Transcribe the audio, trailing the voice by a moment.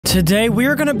Today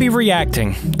we're gonna be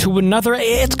reacting to another,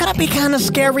 it's gonna be kind of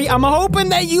scary. I'm hoping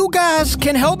that you guys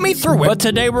can help me through it. But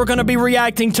today we're gonna be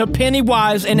reacting to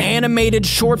Pennywise, an animated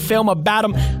short film about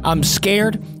him. I'm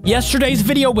scared. Yesterday's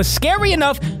video was scary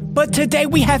enough, but today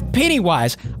we have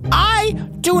Pennywise. I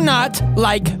do not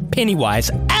like Pennywise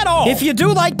at all. If you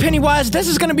do like Pennywise, this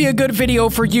is gonna be a good video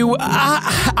for you.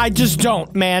 I just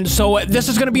don't, man. So this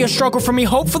is gonna be a struggle for me.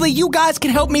 Hopefully you guys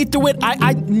can help me through it.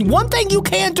 One thing you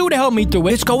can do to help me through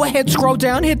it is go ahead, scroll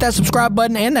down, hit that subscribe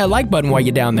button and that like button while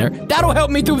you're down there. That'll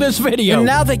help me through this video. And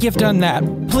now that you've done that,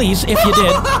 please, if you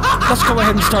did, let's go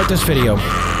ahead and start this video.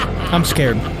 I'm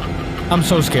scared. I'm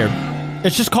so scared.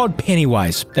 It's just called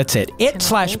Pennywise. That's it.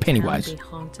 It/Pennywise.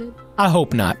 Haunted? I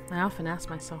hope not. I often ask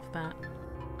myself that.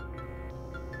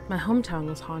 My hometown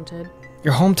was haunted.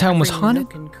 Your hometown was Every haunted?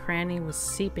 nook and cranny was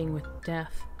seeping with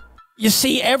death. You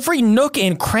see, every nook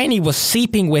and cranny was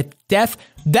seeping with death.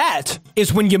 That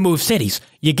is when you move cities.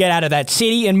 You get out of that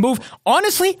city and move,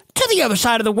 honestly, to the other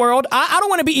side of the world. I don't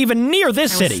want to be even near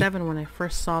this city. I was 7 when I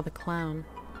first saw the clown.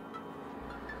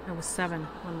 I was 7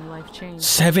 when my life changed.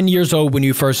 7 years old when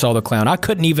you first saw the clown. I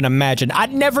couldn't even imagine.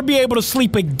 I'd never be able to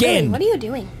sleep again. Hey, what are you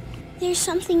doing? There's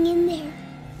something in there.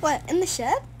 What, in the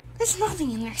shed? There's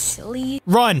nothing in there, silly.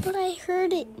 Run. But I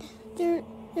heard it. There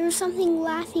was something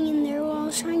laughing in there while I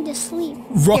was trying to sleep.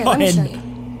 Run. Here, let me show you.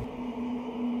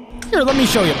 Here, let me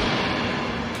show you.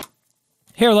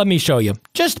 Here, let me show you.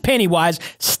 Just Pennywise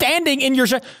standing in your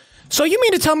shed. So you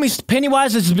mean to tell me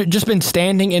Pennywise has just been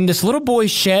standing in this little boy's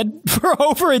shed for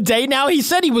over a day now? He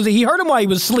said he heard him while he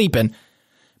was sleeping.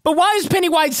 But why is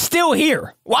Pennywise still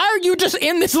here? Why are you just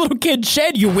in this little kid's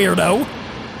shed, you weirdo?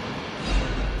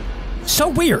 So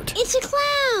weird. It's a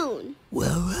clown.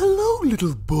 Well, hello,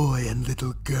 little boy and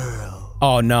little girl.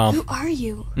 Oh, no. Who are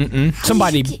you?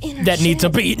 Somebody did you get in our that needs a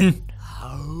shed? beating.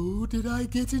 How did I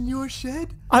get in your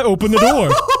shed? I opened the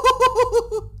door.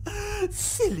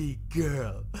 Silly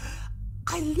girl.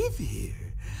 I live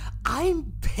here.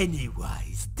 I'm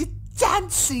Pennywise, the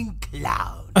dancing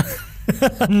clown.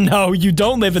 No, you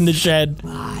don't live in the shed.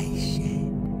 My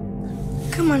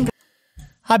shed. Come on.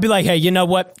 I'd be like, hey, you know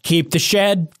what? Keep the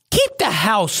shed. Keep the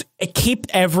house. Keep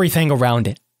everything around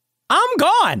it. I'm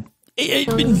gone.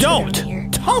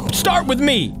 Don't start with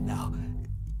me. Now,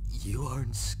 you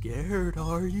aren't scared,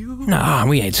 are you? Nah,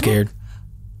 we ain't scared.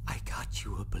 I got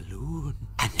you a balloon.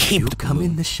 And if you come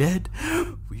in the shed,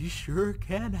 we sure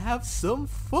can have some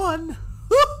fun.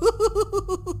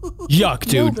 Yuck,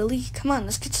 No, dude. Billy, come on,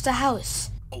 let's get to the house.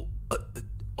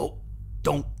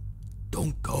 Don't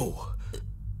go.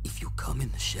 If you come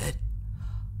in the shed,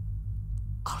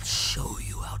 I'll show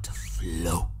you how to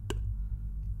float.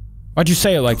 Why'd you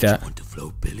say it like that? Want to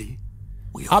float, Billy?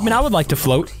 I mean, I would like to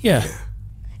float. Yeah.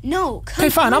 No, come Okay,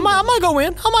 fine. I might go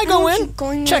in. I might go in.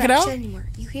 Going Check it near that out. shed anymore.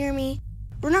 You hear me?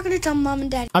 We're not gonna tell Mom and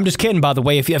Dad. I'm just kidding, by the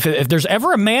way. If there's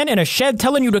ever a man in a shed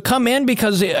telling you to come in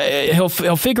because he'll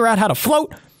figure out how to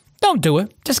float, don't do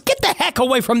it. Just get the heck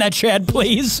away from that shed,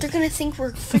 please. They're gonna think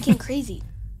we're freaking crazy.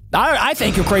 I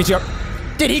think you're crazy.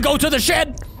 Did he go to the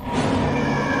shed?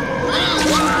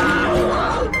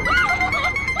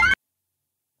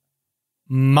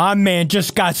 My man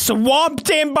just got swamped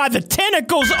in by the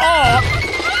tentacles. Oh,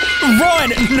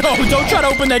 run. No, don't try to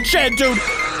open that shed, dude.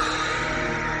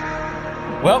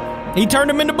 Well, he turned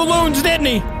him into balloons, didn't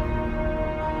he?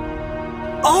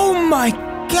 Oh my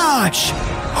gosh.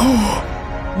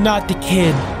 Not the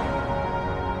kid.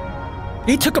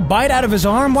 He took a bite out of his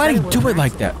arm? Why did he do it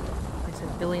like that? They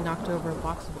said Billy knocked over a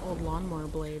box of old lawnmower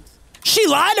blades. She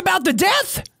lied about the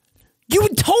death? You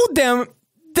told them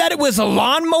that it was a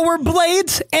lawnmower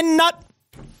blades and not...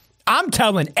 I'm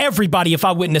telling everybody if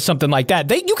I witness something like that.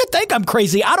 You could think I'm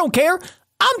crazy. I don't care.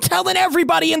 I'm telling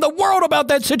everybody in the world about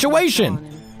that situation.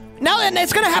 Now, and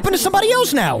it's going to happen to somebody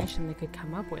else now. They could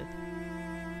come up with.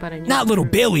 But I knew Not little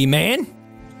Billy, man.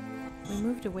 We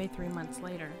moved away 3 months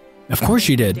later. Of course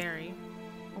you did. Dairy,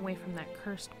 away from that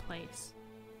cursed place.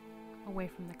 Away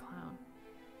from the clown.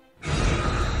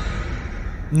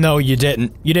 No, you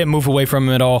didn't. You didn't move away from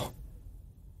him at all.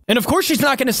 And of course she's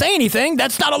not going to say anything.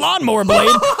 That's not a lawnmower blade.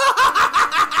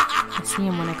 I see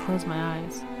him when I close my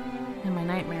eyes. In my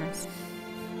nightmares.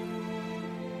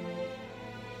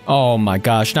 Oh my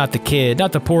gosh, not the kid.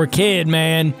 Not the poor kid,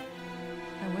 man.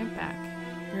 I went back,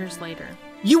 years later.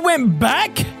 You went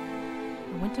back?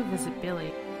 I went to visit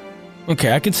Billy,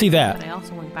 Okay, I can see that. but I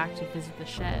also went back to visit the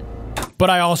shed.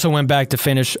 But I also went back to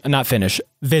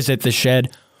visit the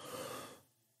shed.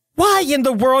 Why in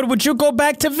the world would you go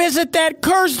back to visit that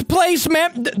cursed place,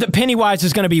 man? The Pennywise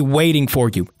is going to be waiting for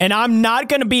you. And I'm not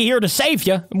going to be here to save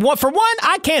you. For one,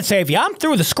 I can't save you. I'm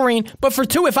through the screen. But for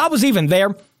two, if I was even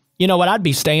there, You know what? I'd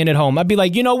be staying at home. I'd be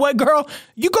like, you know what, girl?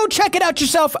 You go check it out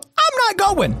yourself. I'm not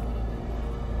going.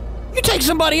 You take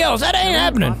somebody else. That ain't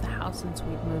happening. Bought the house since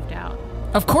we'd moved out.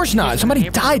 Of course not. Somebody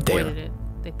died there. It.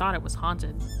 They thought it was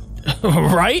haunted.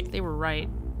 Right? They were right.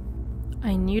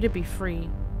 I knew to be free,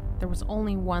 there was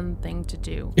only one thing to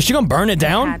do. Is she gonna burn it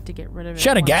down? I had to get rid of it. She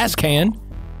had a gas can.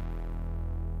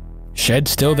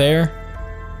 Shed's still there.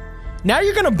 Now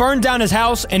you're gonna burn down his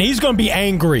house and he's gonna be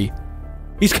angry.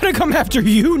 He's gonna come after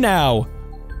you now.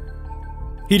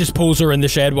 He just pulls her in the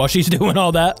shed while she's doing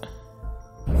all that.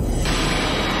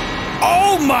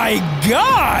 Oh my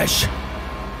gosh!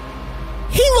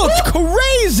 He looks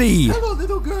crazy! Hello,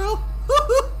 little girl.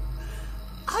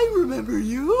 I remember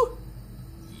you.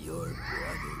 Your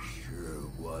brother sure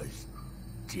was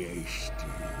tasty.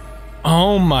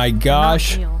 Oh my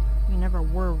gosh. Not real. You never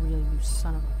were real, you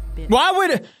son of a bitch. Why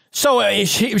would... So,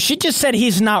 she just said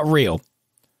he's not real.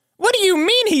 What do you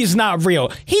mean he's not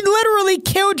real? He literally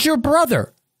killed your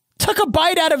brother. Took a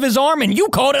bite out of his arm and you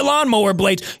called it lawnmower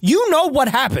blades. You know what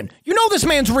happened. You know this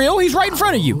man's real. He's right in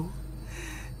front of you.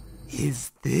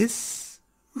 Is this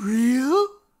real?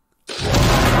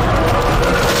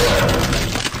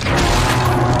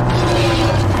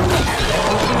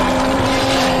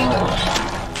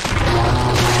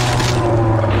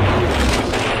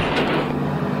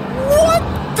 What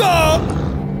the?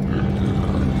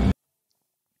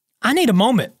 I need a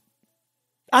moment.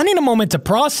 I need a moment to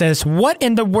process what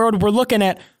in the world we're looking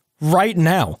at right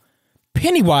now.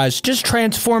 Pennywise just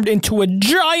transformed into a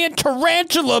giant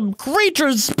tarantula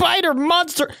creature, spider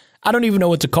monster. I don't even know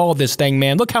what to call this thing,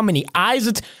 man. Look how many eyes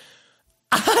it's...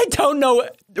 I don't know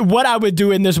what I would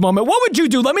do in this moment. What would you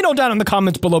do? Let me know down in the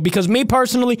comments below, because me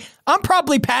personally, I'm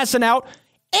probably passing out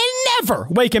and never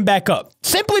waking back up.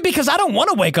 Simply because I don't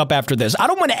want to wake up after this. I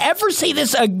don't want to ever see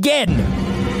this again.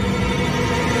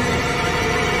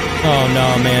 Oh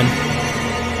no, man.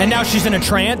 And now she's in a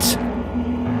trance?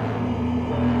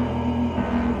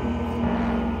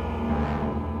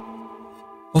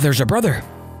 Well, there's her brother.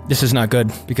 This is not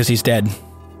good, because he's dead.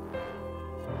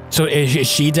 So is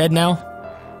she dead now?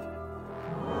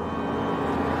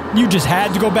 You just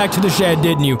had to go back to the shed,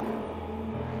 didn't you?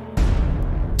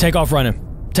 Take off running.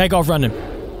 Take off running.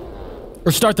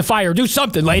 Or start the fire. Do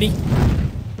something, lady.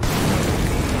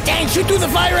 Dang, she threw the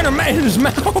fire in his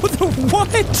mouth.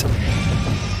 What?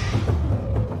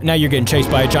 Now you're getting chased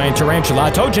by a giant tarantula.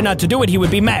 I told you not to do it. He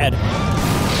would be mad.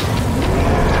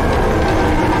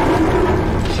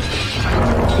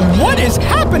 What is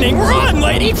happening? Run,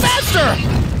 lady! Faster!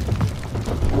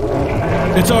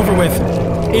 It's over with.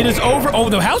 It is over. Oh,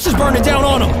 the house is burning down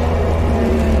on him.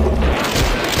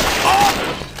 Oh!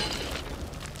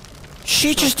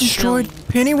 She just destroyed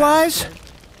Pennywise?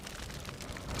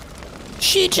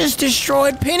 She just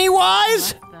destroyed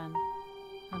Pennywise? Then,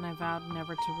 and I vowed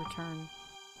never to return.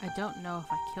 I don't know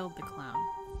if I killed the clown.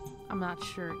 I'm not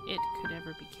sure it could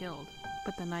ever be killed,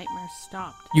 but the nightmare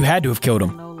stopped. You had to have killed I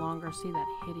him. no longer see that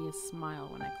hideous smile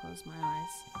when I close my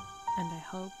eyes. And I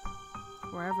hope,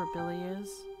 wherever Billy is,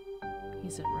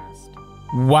 he's at rest.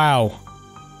 Wow.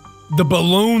 The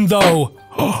balloon, though.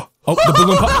 Oh, the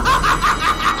balloon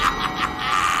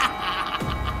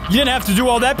You didn't have to do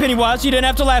all that, Pennywise. You didn't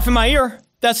have to laugh in my ear.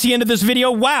 That's the end of this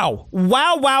video. Wow.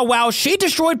 Wow, wow, wow. She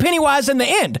destroyed Pennywise in the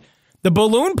end. The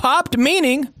balloon popped,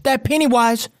 meaning that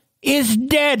Pennywise is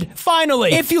dead,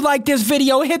 finally. If you like this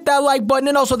video, hit that like button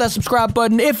and also that subscribe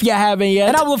button if you haven't yet.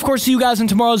 And I will, of course, see you guys in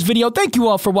tomorrow's video. Thank you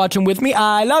all for watching with me.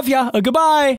 I love ya. Goodbye.